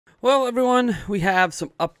Well, everyone, we have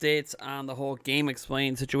some updates on the whole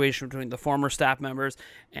GameXplain situation between the former staff members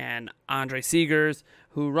and Andre Seegers,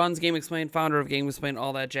 who runs GameXplain, founder of GameXplain,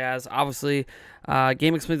 all that jazz. Obviously,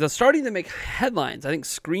 GameXplain is starting to make headlines. I think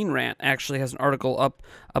Screen Rant actually has an article up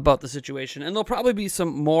about the situation, and there'll probably be some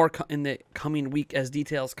more in the coming week as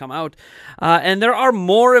details come out. And there are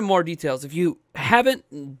more and more details. If you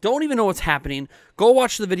don't even know what's happening, go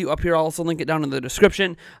watch the video up here. I'll also link it down in the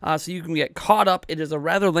description so you can get caught up. It is a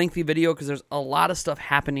rather lengthy video because there's a lot of stuff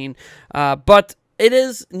happening, but it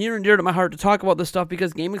is near and dear to my heart to talk about this stuff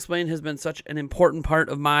because GameXplain has been such an important part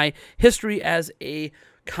of my history as a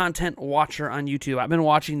content watcher on YouTube. I've been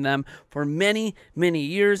watching them for many, many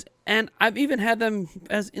years, and I've even had them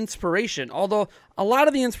as inspiration, although a lot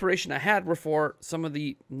of the inspiration I had were for some of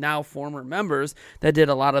the now former members that did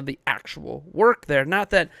a lot of the actual work there.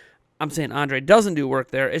 Not that I'm saying Andre doesn't do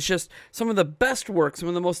work there. It's just some of the best work, some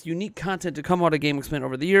of the most unique content to come out of GameXplain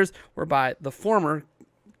over the years were by the former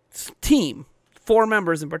team, 4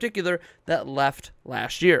 members in particular that left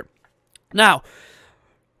last year. Now,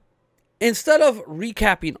 instead of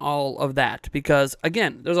recapping all of that, because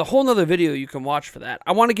again, there's a whole nother video you can watch for that,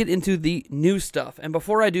 I want to get into the new stuff. And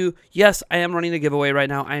before I do, yes, I am running a giveaway right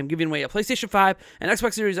now. I am giving away a PlayStation 5, an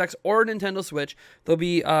Xbox Series X, or a Nintendo Switch. There'll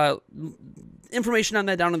be information on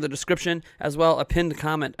that down in the description, as well, a pinned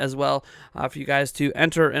comment as well for you guys to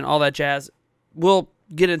enter and all that jazz. We'll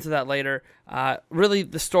get into that later. Really,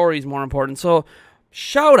 the story is more important. So,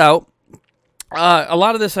 shout out. A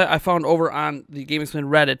lot of this I found over on the GameXplain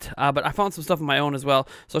Reddit, but I found some stuff of my own as well.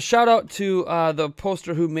 So, shout out to the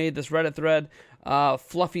poster who made this Reddit thread,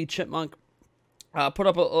 Fluffy Chipmunk. Put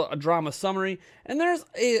up a drama summary, and there's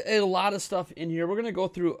a lot of stuff in here. We're going to go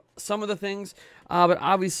through some of the things, but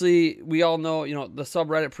obviously, we all know, the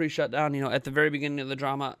subreddit pre-shutdown, at the very beginning of the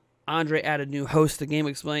drama, Andre added new host to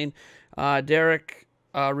GameXplain. Derek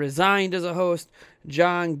resigned as a host.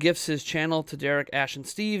 John gifts his channel to Derek, Ash, and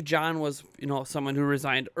Steve. John was, someone who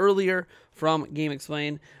resigned earlier from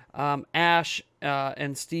GameXplain. Ash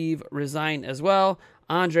and Steve resign as well.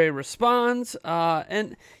 Andre responds,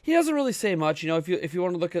 and he doesn't really say much. If you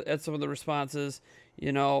want to look at some of the responses,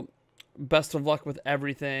 best of luck with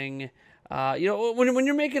everything. When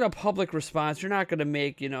you're making a public response, you're not going to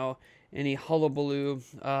make, any hullabaloo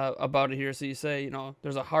about it here. So you say,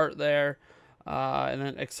 there's a heart there, and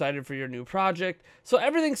then excited for your new project. So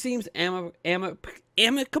everything seems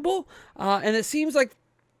amicable, and it seems like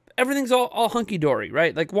everything's all hunky-dory,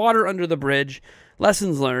 right? Like water under the bridge,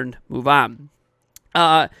 lessons learned, move on.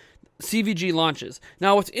 CVG launches.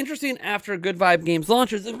 Now, what's interesting after Good Vibe Games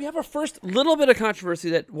launches is we have our first little bit of controversy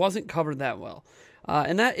that wasn't covered that well.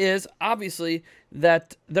 And that is, obviously,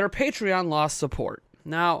 that their Patreon lost support.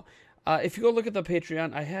 Now, if you go look at the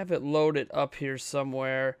Patreon, I have it loaded up here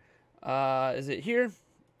somewhere. Is it here?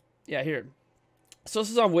 Yeah, here. So this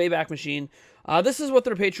is on Wayback Machine. This is what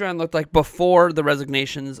their Patreon looked like before the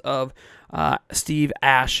resignations of Steve,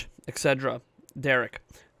 Ash, etc., Derek.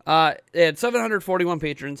 They had 741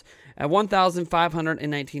 patrons at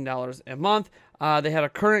 $1,519 a month. They had a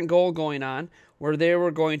current goal going on where they were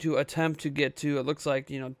going to attempt to get to, it looks like,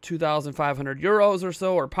 2,500 euros or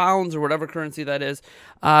so, or pounds, or whatever currency that is,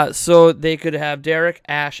 so they could have Derek,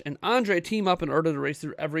 Ash, and Andre team up in order to race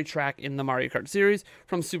through every track in the Mario Kart series,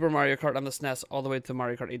 from Super Mario Kart on the SNES all the way to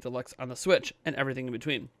Mario Kart 8 Deluxe on the Switch, and everything in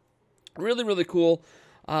between. Really, really cool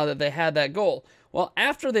that they had that goal. Well,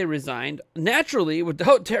 after they resigned, naturally,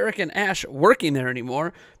 without Derek and Ash working there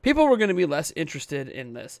anymore, people were going to be less interested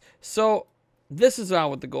in this. So this is now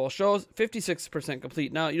what the goal shows, 56%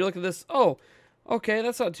 complete. Now, you look at this, oh, okay,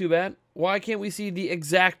 that's not too bad. Why can't we see the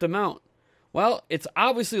exact amount? Well, it's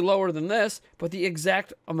obviously lower than this, but the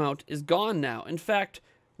exact amount is gone now. In fact,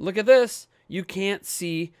 look at this. You can't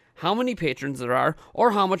see how many patrons there are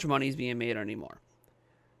or how much money is being made anymore.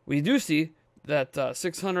 We do see that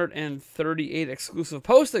 638 exclusive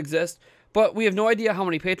posts exist, but we have no idea how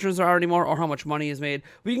many patrons there are anymore or how much money is made.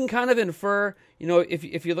 We can kind of infer,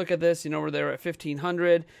 if you look at this, where they were at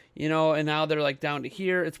 1,500, and now they're like down to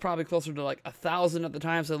here. It's probably closer to like 1,000 at the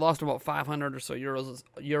time, so they lost about 500 or so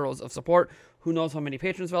euros of support. Who knows how many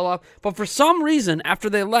patrons fell off? But for some reason, after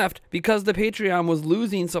they left, because the Patreon was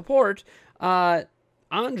losing support,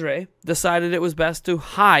 Andre decided it was best to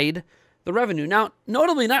hide the revenue. Now,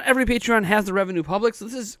 notably, not every Patreon has the revenue public, so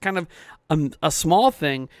this is kind of a small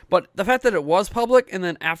thing, but the fact that it was public, and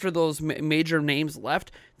then after those major names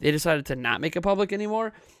left, they decided to not make it public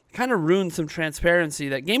anymore, kind of ruined some transparency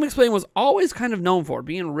that GameXplain was always kind of known for,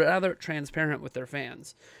 being rather transparent with their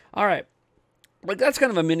fans. All right. But that's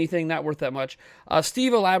kind of a mini thing, not worth that much.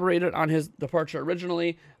 Steve elaborated on his departure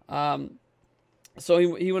originally. So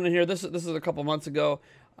he went in here. This is a couple months ago.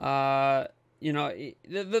 You know,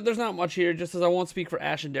 there's not much here, just as I won't speak for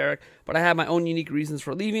Ash and Derek, but I have my own unique reasons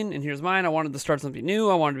for leaving, and here's mine. I wanted to start something new.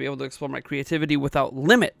 I wanted to be able to explore my creativity without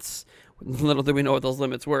limits. Little did we know what those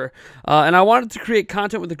limits were. And I wanted to create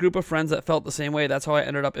content with a group of friends that felt the same way. That's how I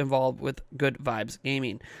ended up involved with Good Vibes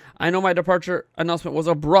Gaming. I know my departure announcement was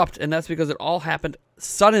abrupt, and that's because it all happened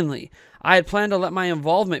suddenly. I had planned to let my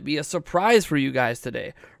involvement be a surprise for you guys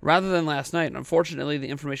today, rather than last night. Unfortunately, the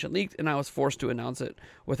information leaked, and I was forced to announce it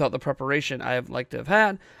without the preparation I have liked to have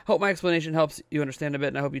had. Hope my explanation helps you understand a bit,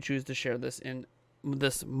 and I hope you choose to share this in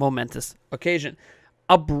this momentous occasion.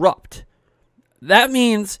 Abrupt. That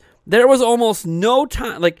means there was almost no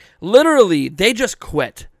time. Like, literally, they just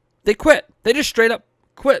quit. They quit. They just straight up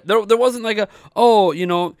quit. There wasn't like a, oh, you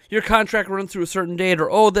know, your contract runs through a certain date,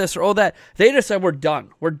 or oh this, or oh that. They just said, we're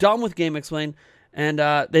done. We're done with GameXplain. And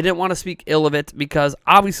they didn't want to speak ill of it because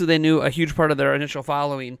obviously they knew a huge part of their initial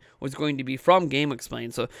following was going to be from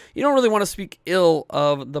GameXplain. So you don't really want to speak ill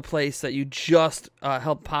of the place that you just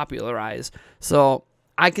helped popularize. So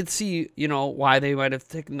I could see, you know, why they might have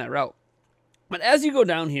taken that route. But as you go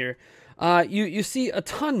down here, you see a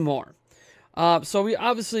ton more. So we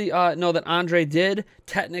obviously know that Andre did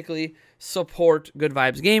technically support Good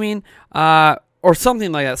Vibes Gaming, or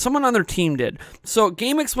something like that. Someone on their team did. So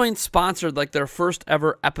GameXplain sponsored like their first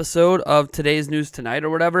ever episode of Today's News Tonight or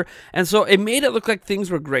whatever. And so it made it look like things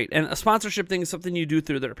were great. And a sponsorship thing is something you do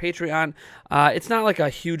through their Patreon. It's not like a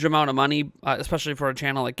huge amount of money, especially for a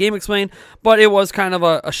channel like GameXplain, but it was kind of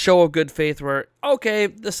a show of good faith where, okay,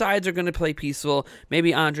 the sides are going to play peaceful.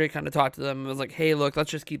 Maybe Andre kind of talked to them and was like, hey, look, let's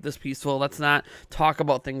just keep this peaceful. Let's not talk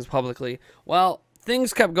about things publicly. Well,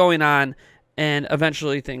 things kept going on. And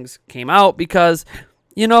eventually things came out because,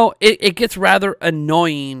 you know, it gets rather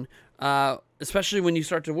annoying, especially when you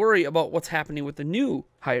start to worry about what's happening with the new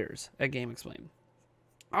hires at GameXplain.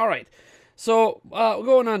 All right, so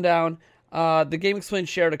going on down, the GameXplain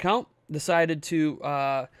shared account decided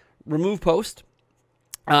to remove post.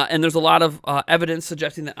 And there's a lot of evidence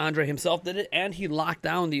suggesting that Andre himself did it, and he locked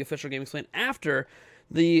down the official GameXplain after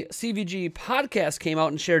the CVG podcast came out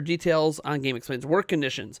and shared details on GameXplain's work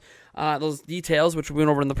conditions. Those details, which we went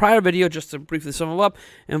over in the prior video, just to briefly sum them up,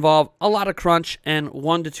 involve a lot of crunch and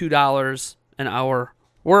 $1 to $2 an hour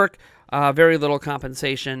work, very little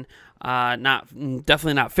compensation,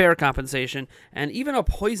 definitely not fair compensation, and even a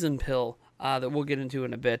poison pill that we'll get into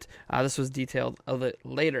in a bit. This was detailed a bit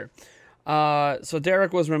later. So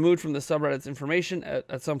Derek was removed from the subreddit's information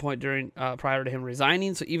at some point during prior to him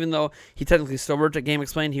resigning. So even though he technically still worked at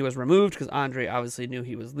GameXplain, he was removed because Andre obviously knew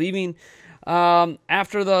he was leaving.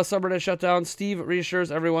 After the subreddit shut down, Steve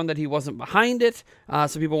reassures everyone that he wasn't behind it.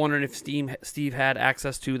 So people wondering if Steve had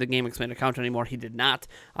access to the GameXplain account anymore. He did not.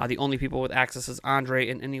 The only people with access is Andre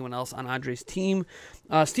and anyone else on Andre's team.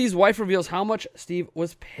 Steve's wife reveals how much Steve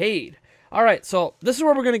was paid. All right, so this is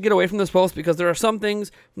where we're going to get away from this post because there are some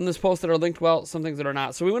things from this post that are linked well, some things that are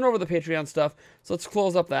not. So we went over the Patreon stuff, so let's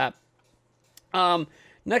close up that.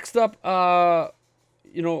 Next up,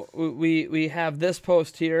 you know, we have this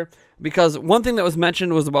post here because one thing that was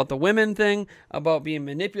mentioned was about the women thing, about being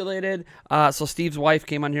manipulated. So Steve's wife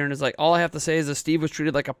came on here and is like, all I have to say is that Steve was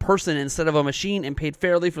treated like a person instead of a machine and paid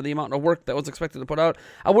fairly for the amount of work that was expected to put out.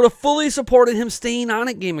 I would have fully supported him staying on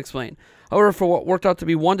at GameXplain. However, for what worked out to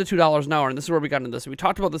be $1 to $2 an hour, and this is where we got into this. We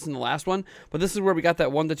talked about this in the last one, but this is where we got that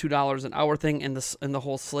 $1 to $2 an hour thing in the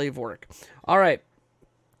whole slave work. All right.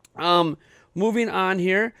 Moving on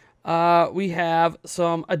here, we have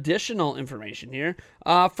some additional information here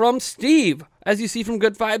from Steve, as you see from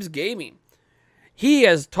Good Vibes Gaming. He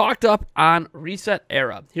has talked up on Reset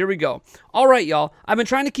Era. Here we go. All right, y'all. I've been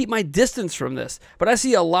trying to keep my distance from this, but I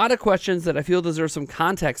see a lot of questions that I feel deserve some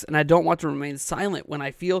context, and I don't want to remain silent when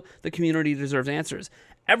I feel the community deserves answers.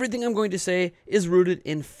 Everything I'm going to say is rooted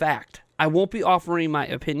in fact. I won't be offering my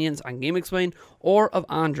opinions on GameXplain or of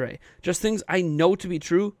Andre, just things I know to be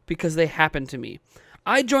true because they happened to me.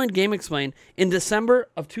 I joined GameXplain in December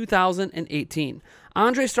of 2018.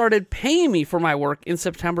 Andre started paying me for my work in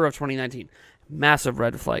September of 2019. Massive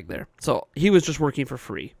red flag there. So he was just working for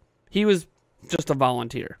free. He was just a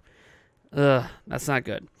volunteer. That's not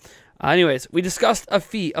good. Anyways, we discussed a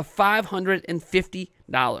fee of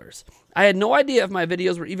 $550. I had no idea if my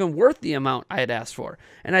videos were even worth the amount I had asked for,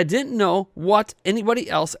 and I didn't know what anybody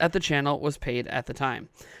else at the channel was paid at the time.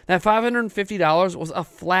 That $550 was a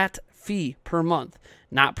flat fee per month,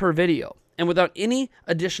 not per video, and without any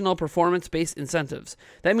additional performance-based incentives.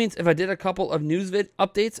 That means if I did a couple of news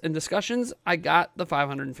updates and discussions, I got the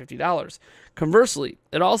 $550. Conversely,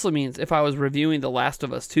 it also means if I was reviewing The Last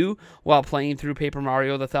of Us 2 while playing through Paper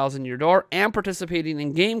Mario: The Thousand Year Door and participating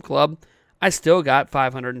in Game Club, I still got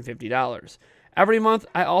 $550. Every month,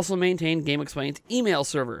 I also maintain GameXplain's email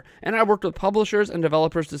server, and I worked with publishers and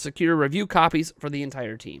developers to secure review copies for the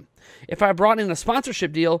entire team. If I brought in a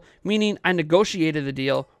sponsorship deal, meaning I negotiated the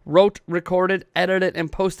deal, wrote, recorded, edited, and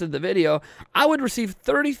posted the video, I would receive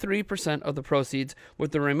 33% of the proceeds,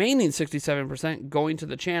 with the remaining 67% going to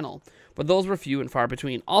the channel. But those were few and far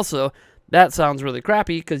between. Also, that sounds really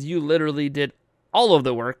crappy because you literally did all of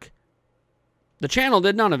the work. The channel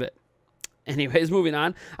did none of it. Anyways, moving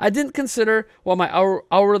on. I didn't consider what my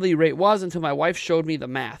hourly rate was until my wife showed me the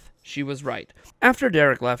math. She was right. After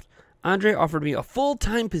Derek left, Andre offered me a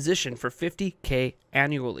full-time position for $50K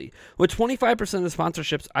annually, with 25% of the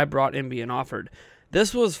sponsorships I brought in being offered.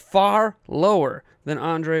 This was far lower than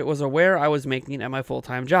Andre was aware I was making at my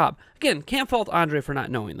full-time job. Again, can't fault Andre for not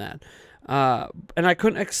knowing that. And I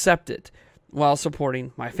couldn't accept it while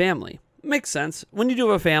supporting my family. Makes sense. When you do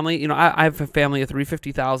have a family, you know, I have a family of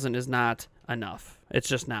 $350,000 is not enough. It's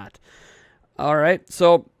just not. All right.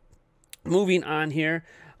 So moving on here,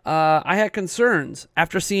 I had concerns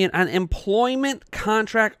after seeing an employment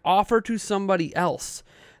contract offer to somebody else.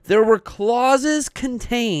 There were clauses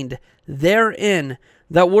contained therein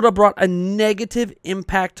that would have brought a negative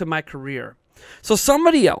impact to my career. So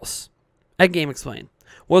somebody else at GameXplain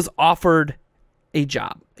was offered a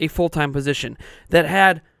job, a full-time position that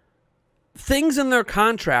had things in their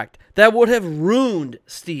contract that would have ruined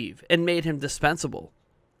Steve and made him dispensable.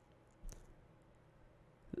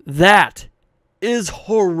 That is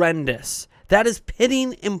horrendous. That is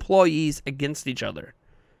pitting employees against each other.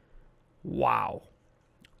 Wow.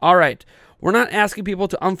 All right. We're not asking people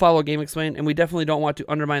to unfollow GameXplain, and we definitely don't want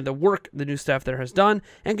to undermine the work the new staff there has done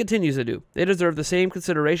and continues to do. They deserve the same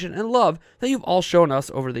consideration and love that you've all shown us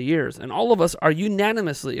over the years, and all of us are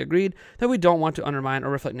unanimously agreed that we don't want to undermine or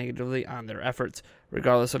reflect negatively on their efforts.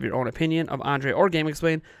 Regardless of your own opinion of Andre or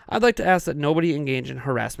GameXplain, I'd like to ask that nobody engage in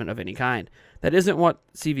harassment of any kind. That isn't what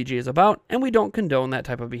CVG is about, and we don't condone that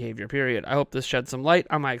type of behavior, period. I hope this sheds some light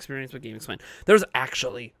on my experience with GameXplain. There's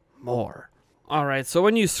actually more. All right, so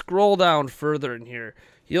when you scroll down further in here,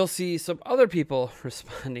 you'll see some other people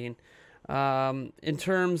responding in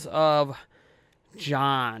terms of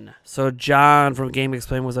John. So John from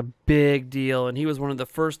GameXplain was a big deal, and he was one of the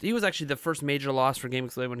first. He was actually the first major loss for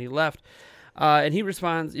GameXplain when he left. And he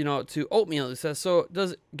responds, you know, to Oatmeal. He says, so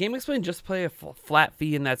does GameXplain just pay a flat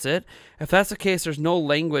fee and that's it? If that's the case, there's no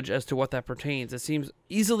language as to what that pertains. It seems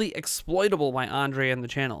easily exploitable by Andre and the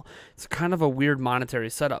channel. It's kind of a weird monetary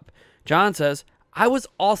setup. John says, I was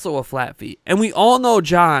also a flat fee. And we all know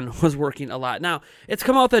John was working a lot. Now, it's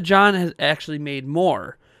come out that John has actually made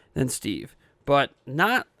more than Steve, but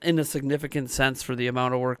not in a significant sense for the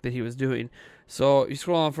amount of work that he was doing. So you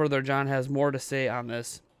scroll on further, John has more to say on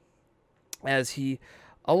this as he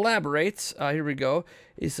elaborates. Here we go.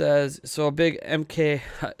 He says, so big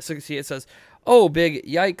MK68 says, oh, big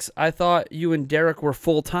yikes. I thought you and Derek were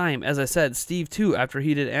full-time. As I said, Steve too, after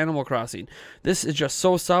he did Animal Crossing. This is just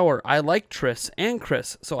so sour. I like Triss and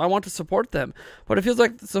Chris, so I want to support them. But it feels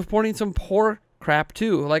like supporting some poor crap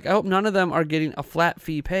too. Like, I hope none of them are getting a flat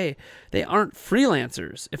fee pay. They aren't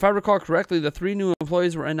freelancers. If I recall correctly, the 3 new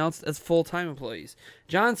employees were announced as full-time employees.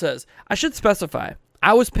 John says, I should specify,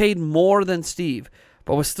 I was paid more than Steve,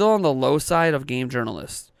 but was still on the low side of game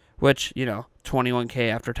journalists, which, you know, $21K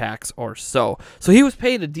after tax or so. So he was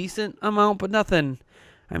paid a decent amount, but nothing.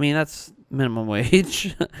 I mean, that's minimum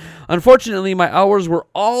wage. Unfortunately, my hours were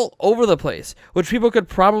all over the place, which people could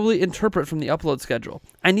probably interpret from the upload schedule.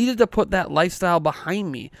 I needed to put that lifestyle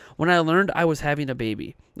behind me when I learned I was having a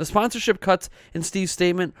baby. The sponsorship cuts in Steve's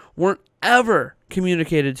statement weren't ever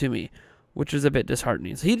communicated to me, which is a bit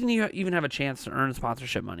disheartening. So he didn't even have a chance to earn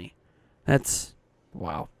sponsorship money. That's...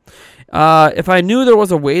 wow. If I knew there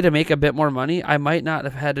was a way to make a bit more money, I might not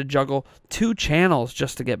have had to juggle 2 channels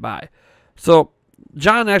just to get by. So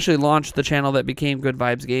John actually launched the channel that became Good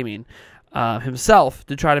Vibes Gaming himself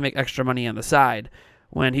to try to make extra money on the side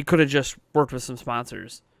when he could have just worked with some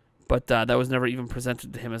sponsors. But that was never even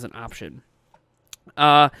presented to him as an option.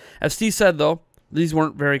 As Steve said, though, these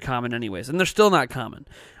weren't very common anyways, and they're still not common.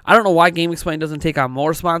 I don't know why GameXplain doesn't take on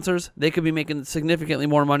more sponsors. They could be making significantly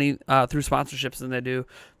more money through sponsorships than they do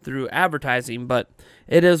through advertising, but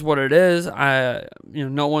it is what it is.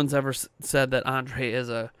 No one's ever said that Andre is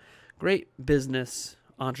a great business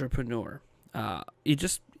entrepreneur. He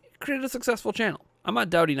just created a successful channel. I'm not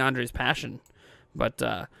doubting Andre's passion,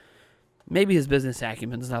 but maybe his business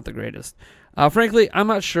acumen is not the greatest. Frankly, I'm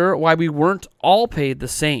not sure why we weren't all paid the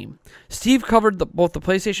same. Steve covered both the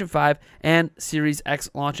PlayStation 5 and Series X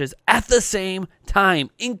launches at the same time,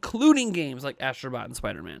 including games like Astrobot and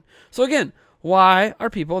Spider-Man. So again, why are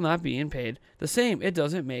people not being paid the same? It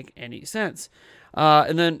doesn't make any sense.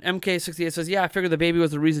 And then MK68 says, yeah, I figured the baby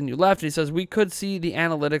was the reason you left. And he says, we could see the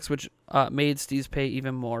analytics, which made Steve's pay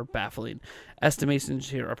even more baffling. Estimations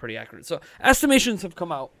here are pretty accurate. So estimations have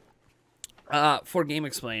come out for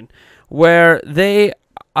GameXplain where they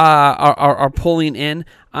are pulling in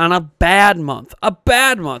on a bad month. A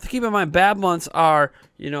bad month. Keep in mind, bad months are,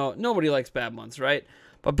 nobody likes bad months, right?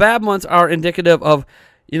 But bad months are indicative of,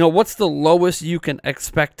 what's the lowest you can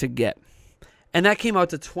expect to get. And that came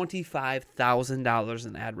out to $25,000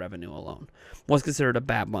 in ad revenue alone. Was considered a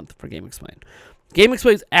bad month for GameXplain.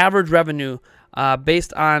 GameXplain's average revenue,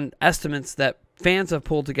 based on estimates that fans have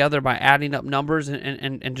pulled together by adding up numbers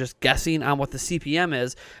and just guessing on what the CPM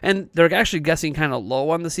is. And they're actually guessing kind of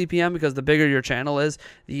low on the CPM because the bigger your channel is,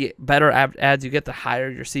 the better ads you get, the higher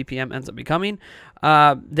your CPM ends up becoming.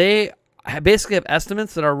 They basically have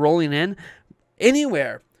estimates that are rolling in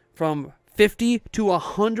anywhere from $50,000 to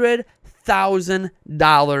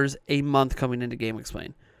 $100,000 a month coming into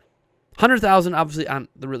GameXplain. $100,000 obviously on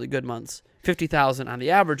the really good months, $50,000 on the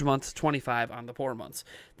average months, $25,000 on the poor months.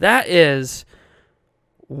 That is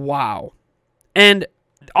wow. And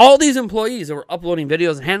all these employees that were uploading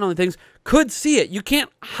videos and handling things could see it. You can't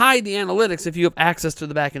hide the analytics if you have access to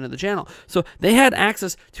the back end of the channel. So they had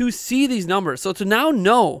access to see these numbers. So to now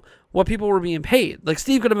know what people were being paid. Like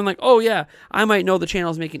Steve could have been like, oh yeah, I might know the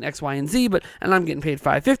channel's making X, Y, and Z, and I'm getting paid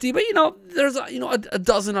 $550. But there's a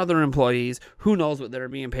dozen other employees. Who knows what they're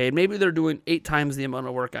being paid? Maybe they're doing 8 times the amount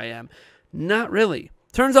of work I am. Not really.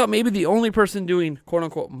 Turns out maybe the only person doing quote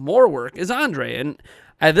unquote more work is Andre. And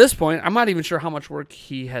at this point, I'm not even sure how much work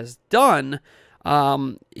he has done.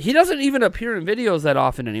 He doesn't even appear in videos that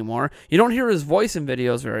often anymore. You don't hear his voice in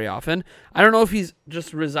videos very often. I don't know if he's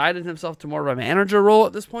just resided himself to more of a manager role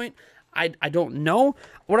at this point. I don't know.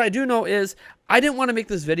 What I do know is I didn't want to make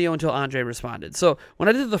this video until Andre responded. So when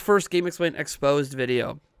I did the first GameXplain Exposed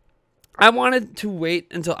video, I wanted to wait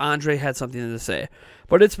until Andre had something to say.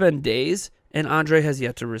 But it's been days, and Andre has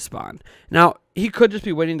yet to respond. Now, he could just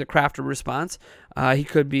be waiting to craft a response. He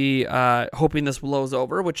could be hoping this blows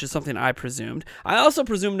over, which is something I presumed. I also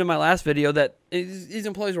presumed in my last video that these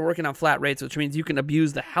employees were working on flat rates, which means you can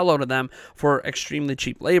abuse the hell out of them for extremely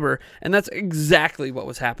cheap labor, and that's exactly what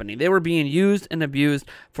was happening. They were being used and abused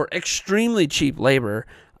for extremely cheap labor,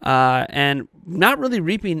 and not really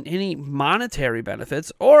reaping any monetary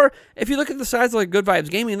benefits. Or if you look at the size of like Good Vibes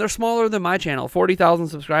Gaming, they're smaller than my channel. 40,000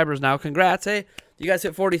 subscribers now. Congrats. Hey, you guys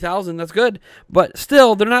hit 40,000. That's good. But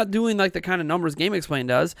still, they're not doing like the kind of numbers GameXplain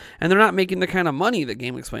does, and they're not making the kind of money that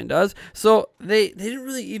GameXplain does. So they didn't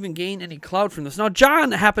really even gain any clout from this. Now,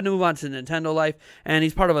 John happened to move on to Nintendo Life, and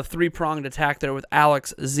he's part of a 3-pronged attack there with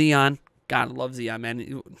Alex Zeon. God, I love Zeon,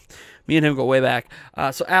 man. Me and him go way back.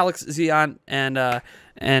 So Alex, Zeon, and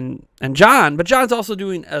John. But John's also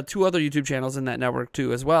doing 2 other YouTube channels in that network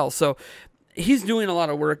too as well. So he's doing a lot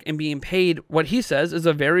of work and being paid what he says is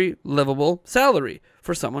a very livable salary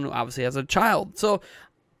for someone who obviously has a child. So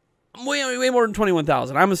way more than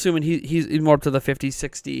 21,000. I'm assuming he's more up to the 50,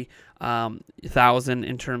 60 thousand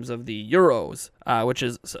in terms of the euros, which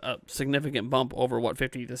is a significant bump over what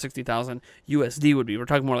 50 to 60,000 USD would be. We're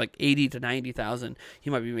talking more like 80 to 90,000 he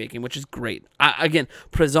might be making, which is great. Again,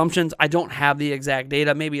 presumptions. I don't have the exact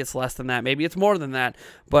data. Maybe it's less than that. Maybe it's more than that.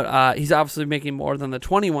 But he's obviously making more than the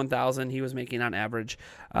 21,000 he was making on average.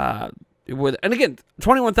 And again,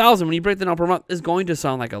 21,000 when you break that down per month is going to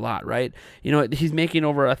sound like a lot, right? He's making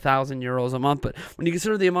over 1,000 euros a month, but when you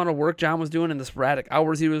consider the amount of work John was doing and the sporadic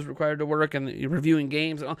hours he was required to work and reviewing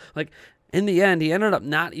games, like in the end, he ended up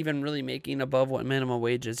not even really making above what minimum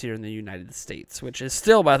wage is here in the United States, which is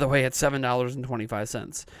still, by the way, at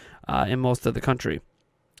 $7.25 in most of the country.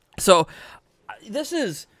 So this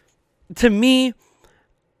is, to me,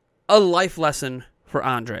 a life lesson for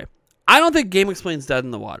Andre. I don't think GameXplain's dead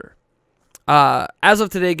in the water. As of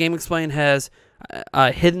today, GameXplain has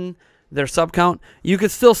hidden their sub count. You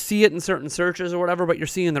could still see it in certain searches or whatever, but you're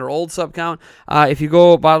seeing their old sub count. If you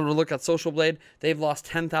go bother to look at Social Blade, they've lost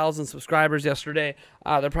 10,000 subscribers yesterday.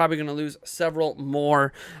 They're probably going to lose several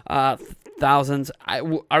more thousands.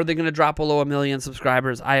 Are they going to drop below 1 million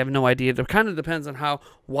subscribers? I have no idea. It kind of depends on how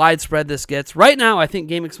widespread this gets. Right now, I think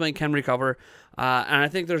GameXplain can recover, and I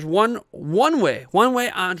think there's one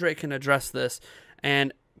way Andre can address this,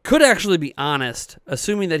 and could actually be honest,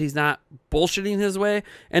 assuming that he's not bullshitting his way.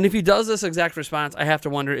 And if he does this exact response, I have to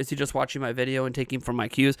wonder, is he just watching my video and taking from my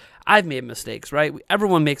cues? I've made mistakes, right?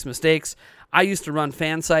 Everyone makes mistakes. I used to run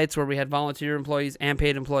fan sites where we had volunteer employees and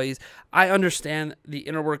paid employees. I understand the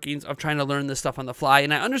inner workings of trying to learn this stuff on the fly,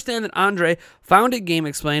 and I understand that Andre founded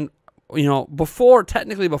GameXplain you know,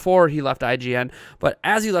 technically before he left IGN, but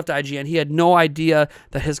as he left IGN, he had no idea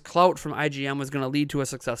that his clout from IGN was going to lead to a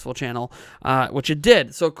successful channel, which it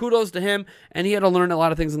did. So kudos to him, and he had to learn a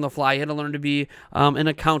lot of things on the fly. He had to learn to be an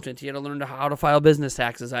accountant. He had to learn how to file business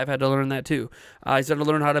taxes. I've had to learn that too. He's had to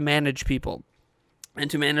learn how to manage people, and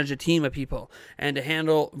to manage a team of people, and to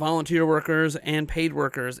handle volunteer workers and paid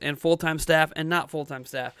workers and full-time staff and not full-time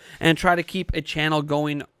staff, and try to keep a channel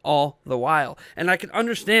going all the while. And I can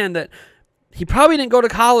understand that he probably didn't go to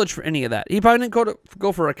college for any of that. He probably didn't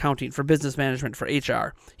go for accounting, for business management, for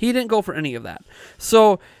HR. He didn't go for any of that.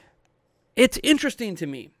 So it's interesting to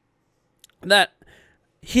me that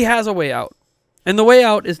he has a way out. And the way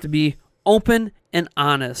out is to be open and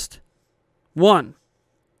honest. One,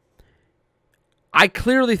 I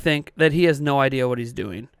clearly think that he has no idea what he's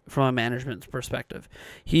doing from a management perspective.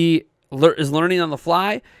 He is learning on the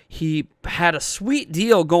fly. He had a sweet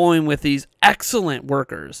deal going with these excellent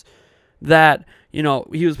workers that, you know,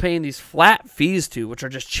 he was paying these flat fees to, which are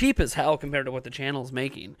just cheap as hell compared to what the channel's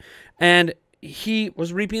making. And he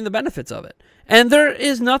was reaping the benefits of it. And there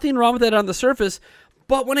is nothing wrong with that on the surface.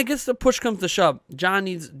 But when it gets to push comes to shove, John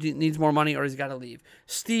needs more money or he's got to leave.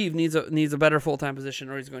 Steve needs a better full-time position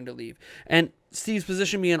or he's going to leave. And Steve's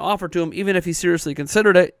position being offered to him, even if he seriously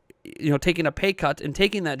considered it, you know, taking a pay cut and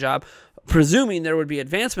taking that job, presuming there would be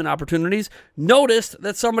advancement opportunities, noticed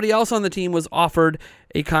that somebody else on the team was offered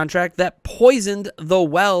a contract that poisoned the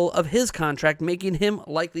well of his contract, making him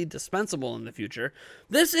likely dispensable in the future.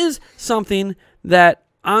 This is something that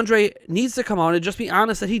Andre needs to come out and just be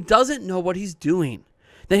honest that he doesn't know what he's doing.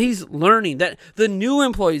 That he's learning, that the new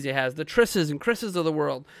employees he has, the Trisses and Chris's of the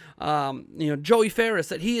world, you know, Joey Ferris,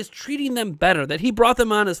 that he is treating them better, that he brought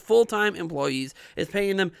them on as full-time employees, is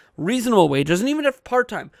paying them reasonable wages, and even if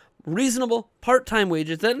part-time, reasonable part-time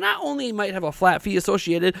wages that not only might have a flat fee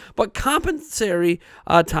associated, but compensatory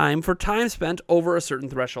time for time spent over a certain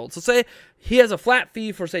threshold. So say he has a flat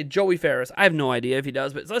fee for, say, Joey Ferris. I have no idea if he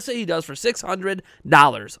does, but let's say he does for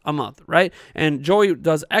 $600 a month, right? And Joey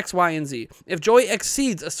does X, Y, and Z. If Joey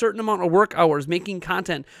exceeds a certain amount of work hours making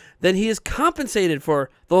content, then he is compensated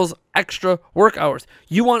for those extra work hours.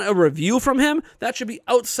 You want a review from him? That should be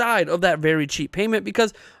outside of that very cheap payment,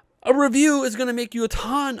 because a review is going to make you a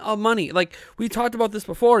ton of money. Like we talked about this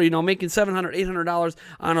before, you know, making $700, $800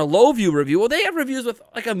 on a low view review. Well, they have reviews with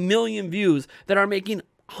like 1 million views that are making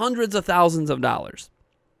hundreds of thousands of dollars.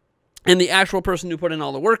 And the actual person who put in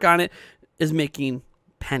all the work on it is making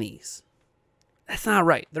pennies. That's not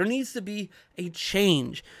right. There needs to be a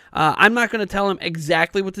change. I'm not going to tell him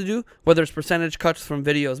exactly what to do, whether it's percentage cuts from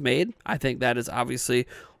videos made. I think that is obviously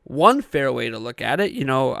one fair way to look at it. You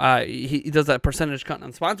know, he does that percentage cut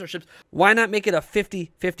on sponsorships. Why not make it a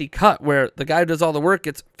 50-50 cut where the guy who does all the work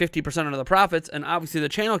gets 50% of the profits, and obviously the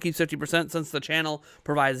channel keeps 50% since the channel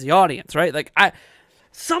provides the audience, right? Like,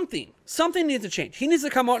 something needs to change. He needs to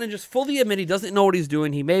come out and just fully admit he doesn't know what he's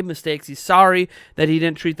doing. He made mistakes. He's sorry that he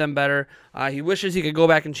didn't treat them better. He wishes he could go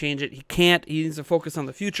back and change it. He can't. He needs to focus on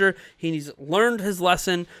the future. He's learned his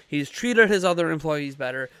lesson. He's treated his other employees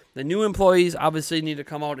better. The new employees obviously need to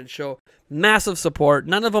come out and show massive support.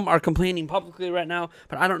 None of them are complaining publicly right now,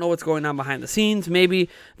 but I don't know what's going on behind the scenes. Maybe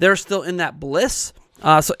they're still in that bliss.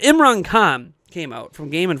 So Imran Khan came out from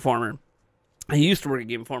Game Informer. He used to work at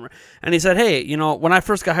Game Informer, and he said, hey, you know, when I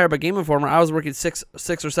first got hired by Game Informer, I was working six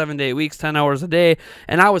or 7 day weeks, 10 hours a day,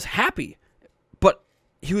 and I was happy, but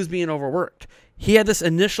he was being overworked. He had this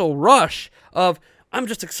initial rush of, I'm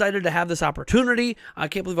just excited to have this opportunity. I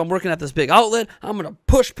can't believe I'm working at this big outlet. I'm going to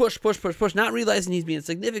push, not realizing he's being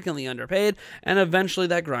significantly underpaid, and eventually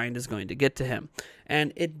that grind is going to get to him.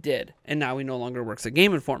 And it did, and now he no longer works at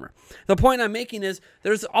Game Informer. The point I'm making is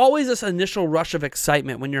there's always this initial rush of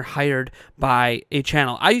excitement when you're hired by a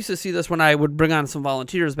channel. I used to see this when I would bring on some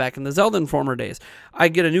volunteers back in the Zelda Informer days.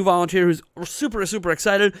 I'd get a new volunteer who's super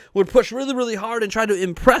excited, would push really hard and try to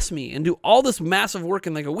impress me and do all this massive work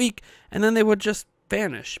in like a week, and then they would just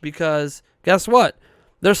vanish because guess what?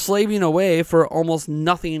 They're slaving away for almost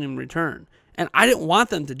nothing in return. And I didn't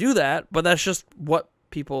want them to do that, but that's just what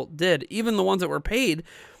people did. Even the ones that were paid,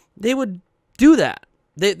 they would do that.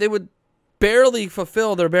 They would barely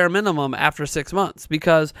fulfill their bare minimum after 6 months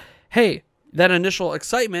because, hey, that initial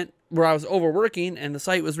excitement where I was overworking and the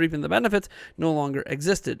site was reaping the benefits no longer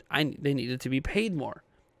existed. They needed to be paid more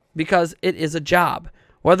because it is a job.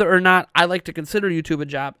 Whether or not I like to consider YouTube a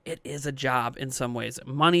job, it is a job in some ways.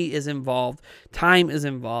 Money is involved. Time is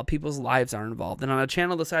involved. People's lives are involved. And on a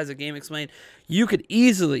channel the size of GameXplain, you could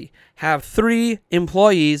easily have 3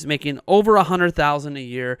 employees making over $100,000 a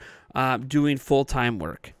year doing full-time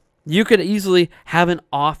work. You could easily have an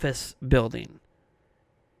office building.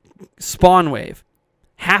 Spawnwave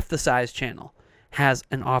half the size channel has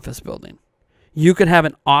an office building. You could have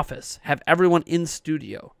an office, have everyone in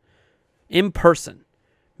studio, in person,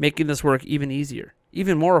 making this work even easier,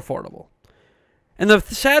 even more affordable. And the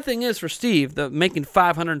sad thing is for Steve, the making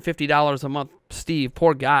 $550 a month, Steve,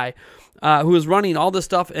 poor guy, who was running all this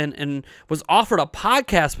stuff and was offered a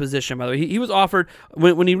podcast position, by the way. He was offered,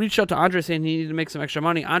 when he reached out to Andre saying he needed to make some extra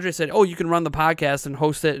money, Andre said, oh, you can run the podcast and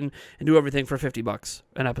host it and do everything for $50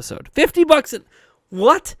 an episode. $50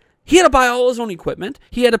 what? He had to buy all his own equipment.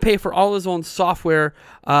 He had to pay for all his own software.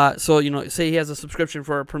 So, you know, say he has a subscription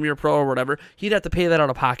for Premiere Pro or whatever, he'd have to pay that out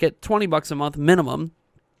of pocket, $20 a month minimum.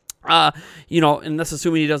 You know, and that's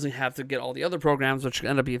assuming he doesn't have to get all the other programs, which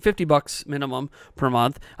end up being $50 minimum per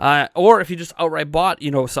month. Or if you just outright bought,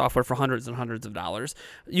 you know, software for hundreds and hundreds of dollars.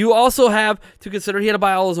 You also have to consider he had to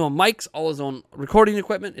buy all his own mics, all his own recording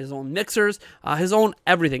equipment, his own mixers, his own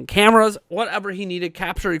everything, cameras, whatever he needed,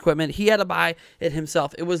 capture equipment. He had to buy it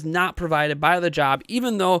himself. It was not provided by the job,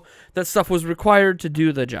 even though that stuff was required to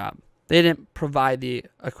do the job. They didn't provide the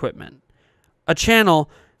equipment. A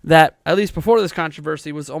channel that, at least before this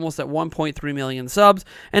controversy, was almost at 1.3 million subs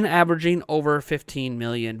and averaging over 15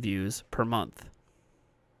 million views per month.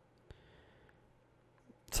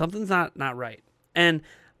 Something's not right. And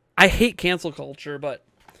I hate cancel culture, but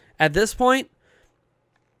at this point,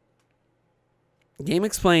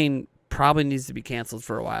 GameXplain probably needs to be canceled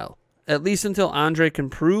for a while. At least until Andre can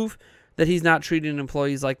prove that he's not treating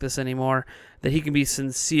employees like this anymore, that he can be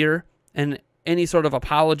sincere, and any sort of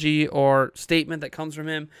apology or statement that comes from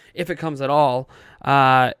him, if it comes at all,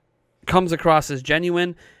 comes across as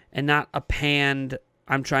genuine and not a panned,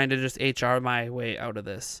 I'm trying to just HR my way out of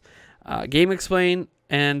this. GameXplain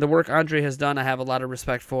and the work Andre has done, I have a lot of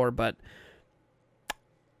respect for, but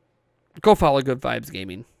go follow Good Vibes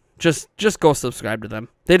Gaming. Just go subscribe to them.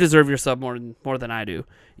 They deserve your sub more than I do.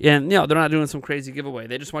 And, you know, they're not doing some crazy giveaway.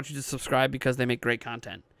 They just want you to subscribe because they make great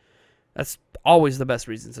content. That's always the best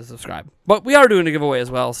reason to subscribe. But we are doing a giveaway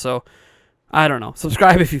as well, so I don't know.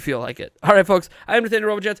 Subscribe if you feel like it. All right, folks. I am Nathaniel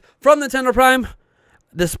Robojets from Nintendo Prime.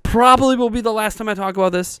 This probably will be the last time I talk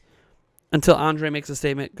about this until Andre makes a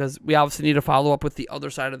statement, because we obviously need to follow up with the other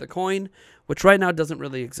side of the coin, which right now doesn't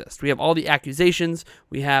really exist. We have all the accusations.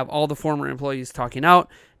 We have all the former employees talking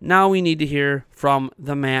out. Now we need to hear from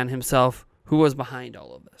the man himself who was behind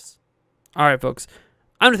all of this. All right, folks.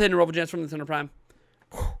 I'm Nathaniel Robojets from Nintendo Prime.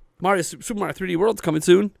 Super Mario 3D World's coming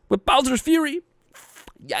soon with Bowser's Fury.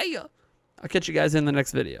 Yeah. I'll catch you guys in the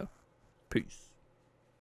next video. Peace.